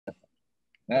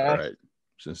All right.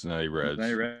 Cincinnati Reds.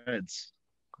 Cincinnati Reds.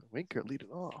 Winker leading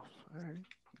off. All right.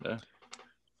 Yeah.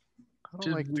 I Which don't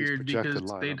is like these weird projected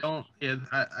because lineups. they don't. Yeah,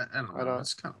 I don't know.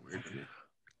 It's kind of weird to me.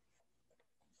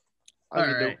 I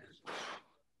mean, All right.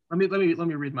 Let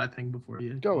me read my thing before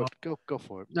you go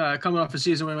for it. Coming off a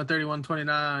season win with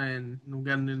 31-29,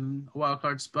 getting in a wild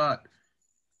card spot.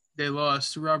 They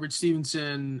lost Robert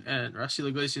Stevenson and Raisel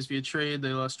Iglesias via trade. They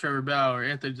lost Trevor Bauer,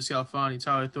 Anthony DeScalafani,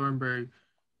 Tyler Thornburg,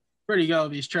 Freddy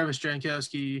Galvis, Travis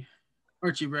Jankowski,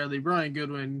 Archie Bradley, Brian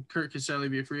Goodwin, Curt Casali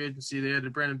via free agency. They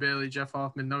added Brandon Bailey, Jeff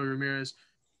Hoffman, Noe Ramierz,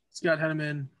 Scott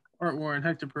Heinemann, Art Warren,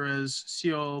 Hector Perez,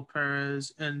 Cecil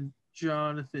Perez, and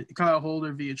Kyle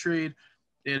Holder via trade.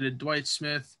 They added Dwight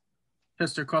Smith,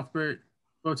 Cheslor Cuthbert,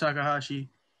 Takahashi,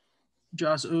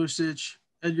 Josh Osich,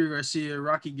 Edgar Garcia,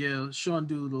 Rocky Gale, Sean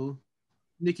Doolittle,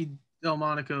 Nicky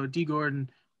Delmonico, Dee Gordon,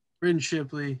 Braden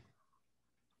Shipley,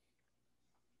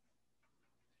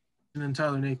 and then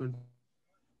Tyler Naqauin.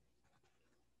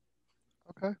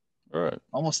 Okay. All right.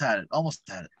 Almost had it.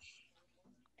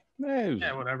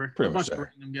 Yeah, whatever. A bunch of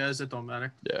random guys that don't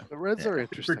matter. Yeah. The Reds are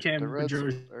interesting. For Cam, the Reds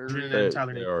they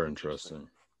are interesting.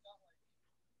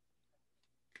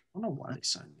 I don't know why they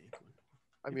signed Naqauin.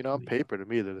 I mean, on paper, to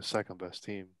me, they're the second best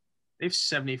team. They have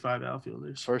 75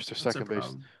 outfielders. First or second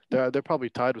base. They're probably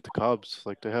tied with the Cubs.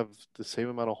 Like, they have the same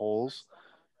amount of holes.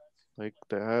 Like,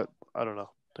 I don't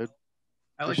know.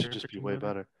 They should just be way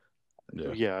better.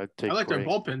 Yeah, I'd take. I like their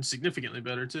bullpen significantly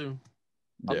better too.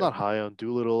 I'm not high on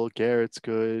Doolittle. Garrett's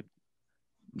good.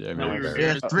 Yeah,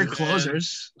 Garrett. 3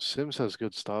 closers. Sims has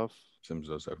good stuff. Sims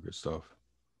does have good stuff.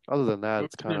 Other than that,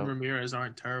 it's kind of. Ramirez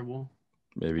aren't terrible.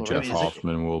 Maybe Jeff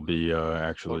Hoffman will be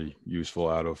actually useful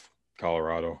out of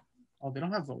Colorado. Oh, they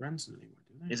don't have Lorenzen anymore,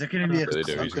 do they? Is it going to be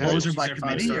a closer by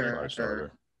committee or?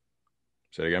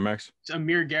 Say it again, Max. It's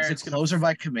Amir Garrett's going to closer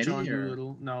by committee Sean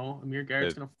Doolittle. No, Amir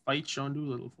Garrett's going to fight Sean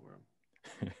Doolittle for him.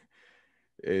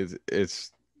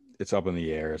 It's up in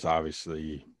the air. It's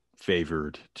obviously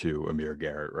favored to Amir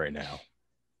Garrett right now,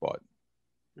 but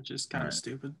which is kind of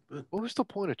stupid. But what was the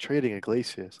point of trading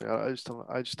Iglesias? I just don't.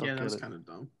 Yeah, that's kind of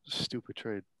dumb. Stupid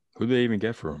trade. Who did they even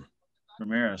get for him?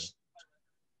 Ramierz.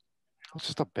 It's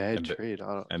just a bad trade.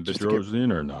 And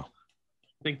Bedrosian or no?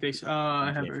 I think they.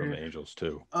 I have it from the Angels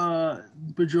too.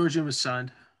 Bedrosian was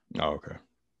signed. Oh, okay.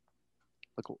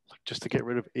 Like just to get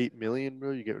rid of $8 million,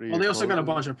 bro. You get rid of. Well, they also got a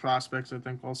bunch of prospects, I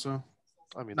think. Also,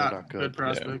 I mean, they're not good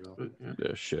prospects, but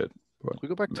yeah, shit. But, can we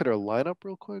go back to their lineup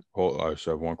real quick? I just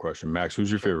have one question, Max. Who's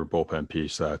your favorite bullpen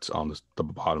piece that's on the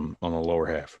bottom on the lower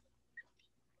half?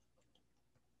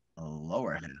 The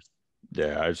lower half.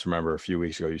 Yeah, I just remember a few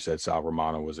weeks ago you said Sal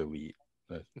Romano was elite.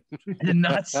 I did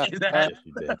not say that. Yes,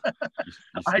 you did.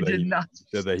 I did not. You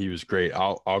said that he was great.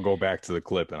 I'll go back to the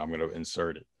clip and I'm going to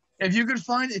insert it. If you could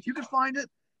find it,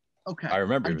 okay. I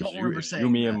remember it was you,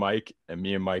 me, and Mike,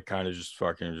 Mike kind of just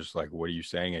fucking just like, what are you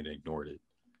saying? And ignored it.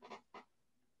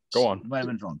 Go on. Might have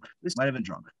been drunk.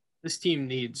 This team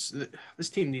needs a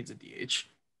DH.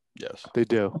 Yes, they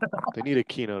do. They need a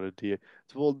Keno to DH.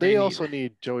 Well, they also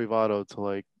need Joey Votto to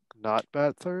like not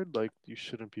bat third. Like you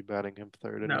shouldn't be batting him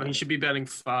third. No, he should be batting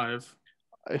 5.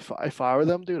 If I were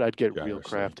them, dude, I'd get real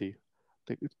crafty.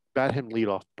 Bat him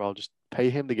leadoff, bro. Just pay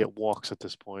him to get walks at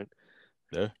this point.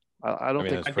 Yeah. I don't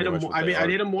think. I'd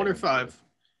hit him 1 or 5.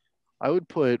 I would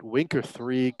put Winker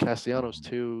 3, Castellanos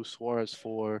 2, Suarez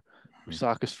 4,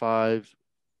 Usakas 5,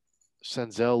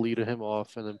 Senzel leading him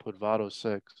off, and then put Votto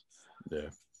 6. Yeah.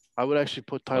 I would actually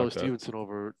put Tyler Stephenson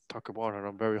over Tucker Barnhart.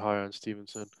 I'm very high on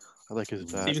Stevenson. I like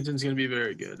his bat. Stevenson's going to be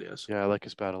very good, yes. Yeah, I like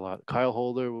his bat a lot. Kyle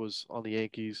Holder was on the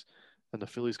Yankees, and the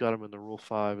Phillies got him in the Rule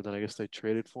 5, and then I guess they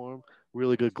traded for him.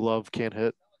 Really good glove, can't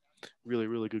hit. Really,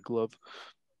 really good glove.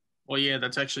 Well, yeah,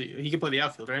 that's actually – he can play the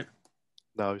outfield, right?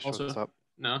 No, he's shortstop.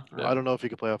 No? Well, I don't know if he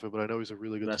can play outfield, but I know he's a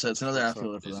really good – it's another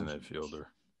outfielder for them. He's an outfielder.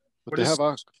 But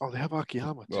they have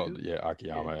Akiyama, too. Well, yeah,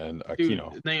 Akiyama and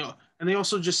Aquino. And they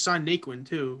also just signed Naqauin,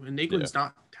 too. And Naquin's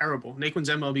not terrible. Naquin's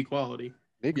MLB quality.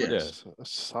 Naquin's a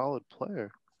solid player.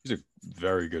 He's a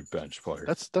very good bench player.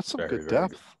 That's some good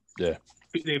depth. Good.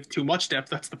 Yeah. They have too much depth.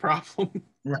 That's the problem.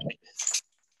 Right.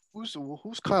 Who's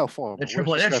Kyle Farmer? That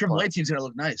Triple A team's going to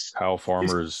look nice. Kyle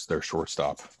Farmer is their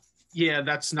shortstop. Yeah,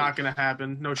 that's not going to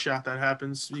happen. No shot that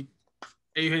happens.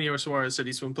 Eugenio Suarez said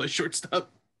he's going to play shortstop.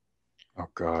 Oh,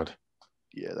 God.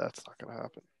 Yeah, that's not going to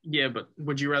happen. Yeah, but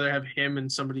would you rather have him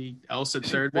and somebody else at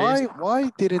third base?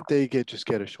 Why didn't they get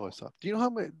a shortstop? Do you know how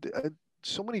many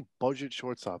so many budget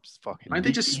shortstops fucking why didn't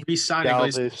they just re-sign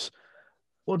Galvis?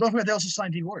 Well, don't forget they also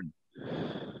signed Dee Gordon.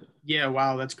 Yeah,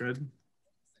 wow, that's good.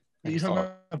 These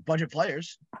are budget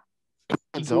players.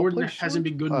 Dee Gordon hasn't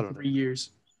been good in 3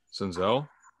 years. Senzel?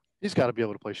 He's got to be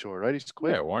able to play short, right? He's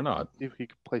quick. Yeah, why not? If he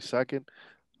could play second,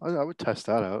 I would test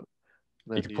that out.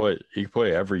 He could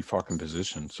play every fucking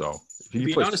position. So to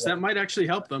be honest, that might actually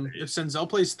help them. If Senzel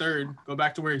plays third, go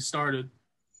back to where he started.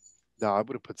 No, I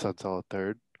wouldn't put Senzel at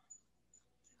third.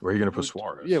 Where are you gonna put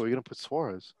Suarez? Yeah, we're gonna put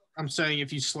Suarez. I'm saying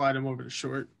if you slide him over to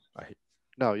short.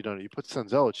 No, you don't. You put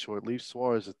Senzel at short, leave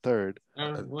Suarez at third.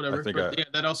 Whatever. Yeah,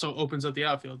 that also opens up the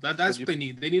outfield. That's what they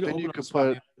need. They need to open up the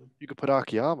spot. You could put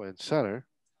Akiyama in center.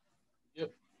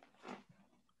 Yep.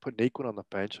 Put Naqauin on the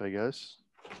bench, I guess.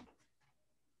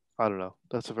 I don't know.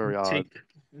 That's a very odd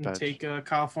bench. Take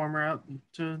Kyle Farmer out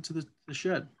to the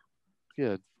shed.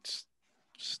 Yeah,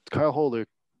 Kyle Holder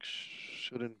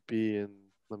shouldn't be in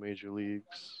the major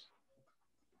leagues,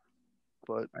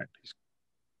 but he's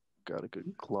got a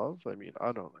good glove. I mean,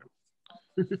 I don't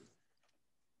know.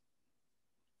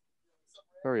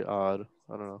 Very odd.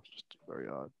 I don't know. Just very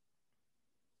odd.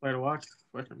 Player to watch?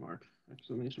 Question mark.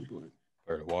 Exclamation point.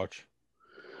 Player to watch.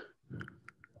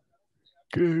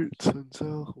 Good.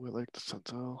 Senzel. We like the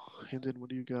Senzel. Hendon, what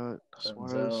do you got?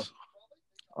 Suarez.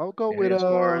 I'll go with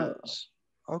Suarez.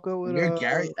 I'll go with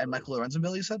Gary and Michael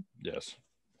Lorenzenville, you said? Yes.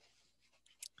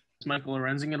 Is Michael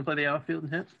Lorenzen going to play the outfield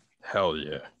and hit? Hell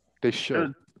yeah. They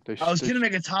should. I was going to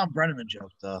make a Tom Brenneman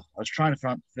joke, though. I was trying to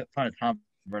find a Tom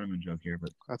Brenneman joke here,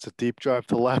 but that's a deep drive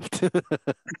to left. Because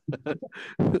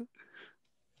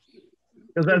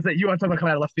that's it. You want someone to come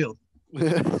out of left field.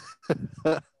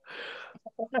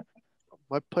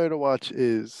 My player to watch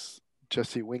is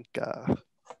Jesse Winker.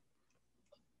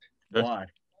 Why?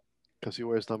 Because he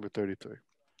wears number 33.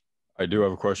 I do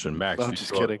have a question, Max. No, I'm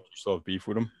just kidding. You still have beef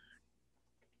with him?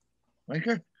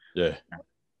 Winker? Yeah.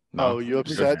 No, you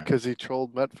upset because he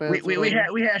trolled Met fans? We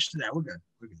hashed that. We're good.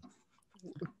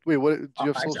 Wait, what? Do you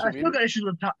have social media? I still got issues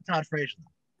with Todd Frazier.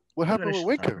 What happened with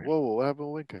Winker? Whoa, what happened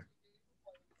with Winker?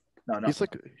 No.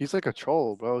 He's like a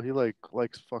troll, bro. He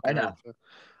likes fucking. I know.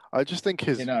 I just think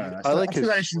his. I like his.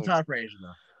 Todd Frazier,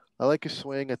 though. I like his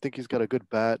swing. I think he's got a good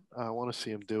bat. I want to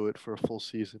see him do it for a full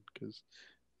season because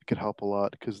it could help a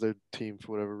lot. Because their team,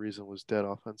 for whatever reason, was dead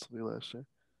offensively last year.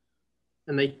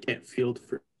 And they can't field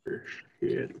for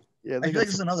shit. Yeah, I feel like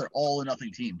it's another all or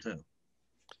nothing team too.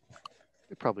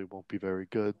 They probably won't be very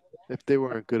good. If they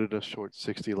weren't good at a short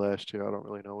 60 last year, I don't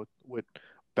really know with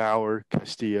Bauer,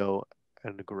 Castillo,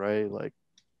 and Gray. Like,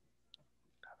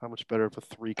 how much better of a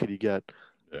three could you get?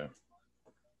 Yeah.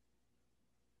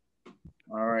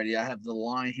 Alrighty, I have the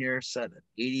line here set at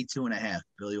 82.5.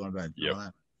 Bill, you want to bet? Yep.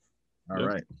 All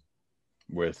right.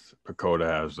 With Pacoda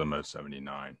has them at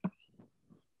 79.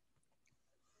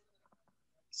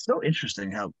 So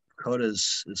interesting how Pacoda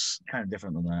is kind of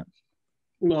different than that.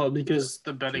 Well, because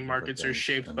the betting markets are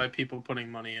shaped by people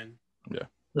putting money in. Yeah,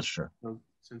 that's true.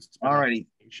 Since it's alrighty,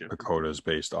 Pacoda is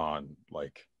based on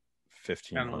like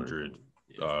 1,500.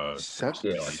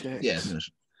 76. Yes,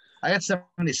 I got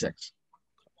 76.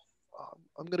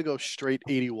 I'm gonna go straight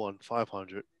 81,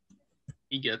 500.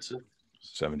 He gets it.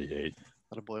 78.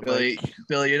 Billy,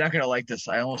 you're not gonna like this.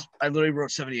 I literally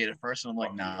wrote 78 at first, and I'm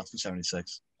like, nah, it's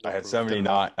 76. I had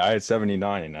 79. I had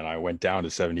 79, and then I went down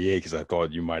to 78 because I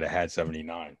thought you might have had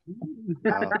 79.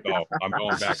 So I'm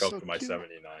going back up to my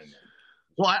 79.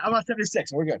 Well, I'm at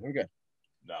 76. We're good.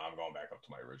 No, I'm going back up to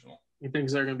my original. He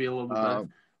thinks they're going to be a little bit better.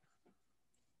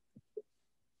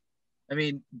 I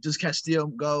mean, does Castillo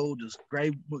go? Does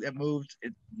Gray get moved?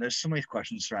 There's so many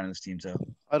questions surrounding this team, too.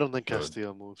 I don't think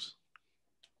Castillo moves.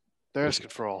 They're asking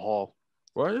for a haul.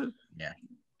 What? Yeah.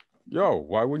 Yo,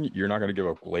 why wouldn't you? You're not going to give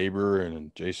up Glaber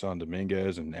and Jason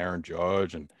Dominguez and Aaron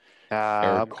Judge and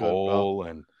Eric Cole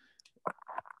and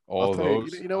all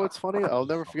those? You know what's funny? I'll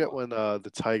never forget when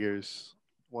the Tigers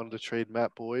wanted to trade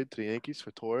Matt Boyd to the Yankees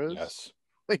for Torres. Yes.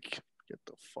 Like, get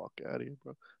the fuck out of here,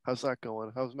 bro. How's that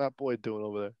going? How's Matt Boyd doing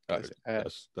over there?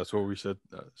 That's what we said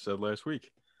last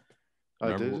week.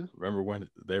 Remember when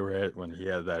when he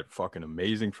had that fucking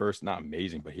amazing first, not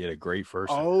amazing, but he had a great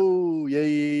first. Oh,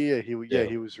 yeah. He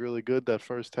was really good that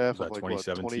first half of like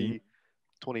 2017?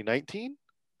 2019?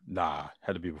 Nah,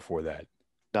 had to be before that.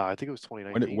 Nah, I think it was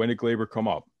 2019. When did Glaber come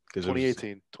up? Because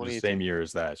 2018. It was the same year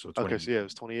as that. So okay, so yeah, it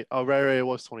was 28. Oh, right, it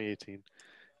was 2018.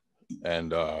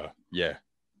 And yeah,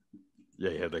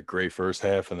 he had that great first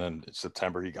half, and then in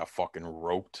September he got fucking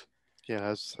roped. Yeah,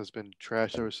 has been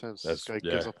trash ever since. This guy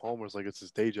gives up homers like it's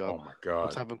his day job. Oh my god!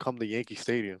 Let's have him come to Yankee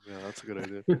Stadium. Yeah, that's a good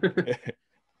idea.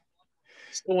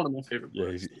 Still one of my favorite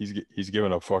players. Yeah, he's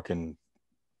giving up fucking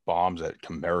bombs at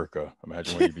Comerica.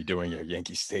 Imagine what he'd be doing at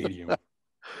Yankee Stadium.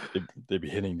 They'd be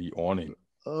hitting the awning.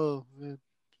 Oh man,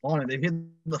 awning! They hit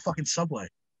the fucking subway.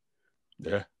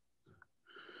 Yeah.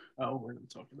 Oh, we're gonna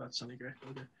talk about Sonny Gray.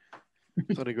 Okay.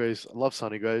 Sonny Gray's. I love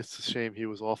Sonny Gray. It's a shame he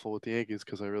was awful with the Yankees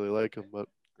because I really like him. But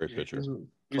Great pitcher.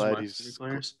 glad he's.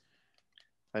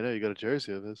 I know you got a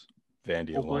jersey of his.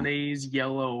 Vandy Oakland A's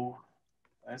yellow.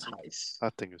 That's Nice.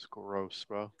 That thing is gross,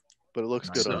 bro. But it looks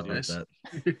Nice. good So on you. nice.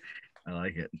 I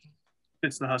like it.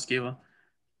 It's the Husky one.